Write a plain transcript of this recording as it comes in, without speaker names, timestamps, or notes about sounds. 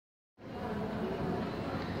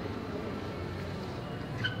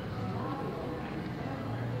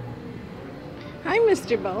Hi,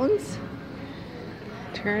 Mr. Bones.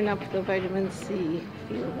 Turn up the vitamin C.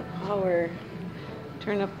 Feel the power.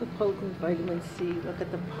 Turn up the potent vitamin C. Look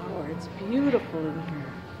at the power. It's beautiful in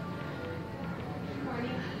here.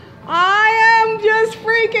 I am just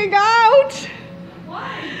freaking out.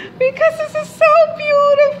 Why? Because this is so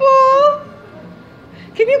beautiful.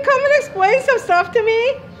 Can you come and explain some stuff to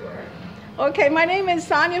me? Sure. Okay, my name is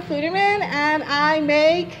Sonia Fuderman and I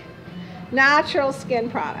make natural skin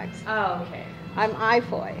products. Oh, okay. I'm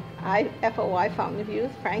IFOY, I-F-O-Y, Fountain of Youth,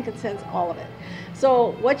 frankincense, all of it.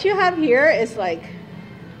 So what you have here is like,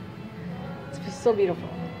 it's so beautiful.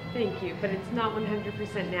 Thank you, but it's not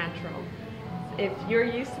 100% natural. If you're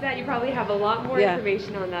used to that, you probably have a lot more Yeah.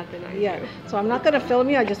 information on that than I do. So I'm not going to film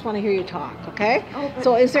you, I just want to hear you talk, okay? Oh, but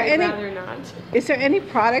so is there I'd rather not. Is there any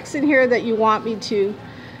products in here that you want me to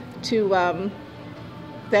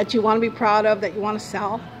that you want to be proud of, that you want to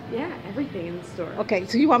sell? Yeah, everything in the store. Okay,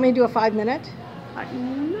 so you want me to do a 5-minute?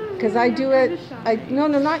 No. Because I do it, no,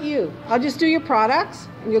 not you. I'll just do your products,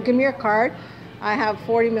 and you'll give me your card. I have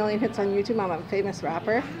 40 million hits on YouTube. I'm a famous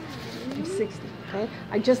rapper. I'm 60, okay?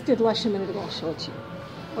 I just did Lush a minute ago. I'll show it to you.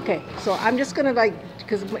 Okay, so I'm just going to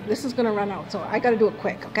because this is going to run out, so I got to do it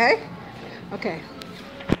quick, okay? Okay.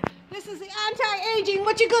 This is the anti-aging.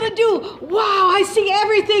 What you gonna do? Wow, I see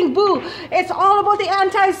everything, boo. It's all about the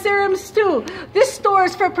anti-serums too. This store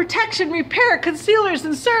is for protection, repair, concealers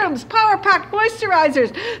and serums, power-packed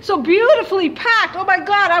moisturizers. So beautifully packed. Oh my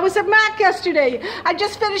God, I was at MAC yesterday. I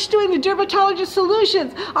just finished doing the Dermatologist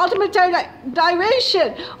Solutions, Ultimate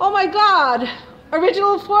Diration. Oh my God,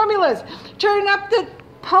 original formulas. Turning up the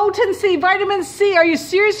potency, vitamin C. Are you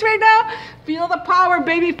serious right now? Feel the power,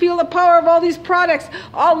 baby. Feel the power of all these products.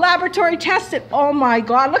 All laboratory tested. Oh my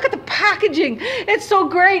God. Look at the packaging. It's so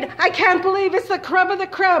great. I can't believe it's the creme of the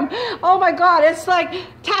creme. Oh my God. It's like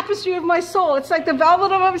tapestry of my soul. It's like the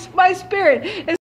velvet of my spirit.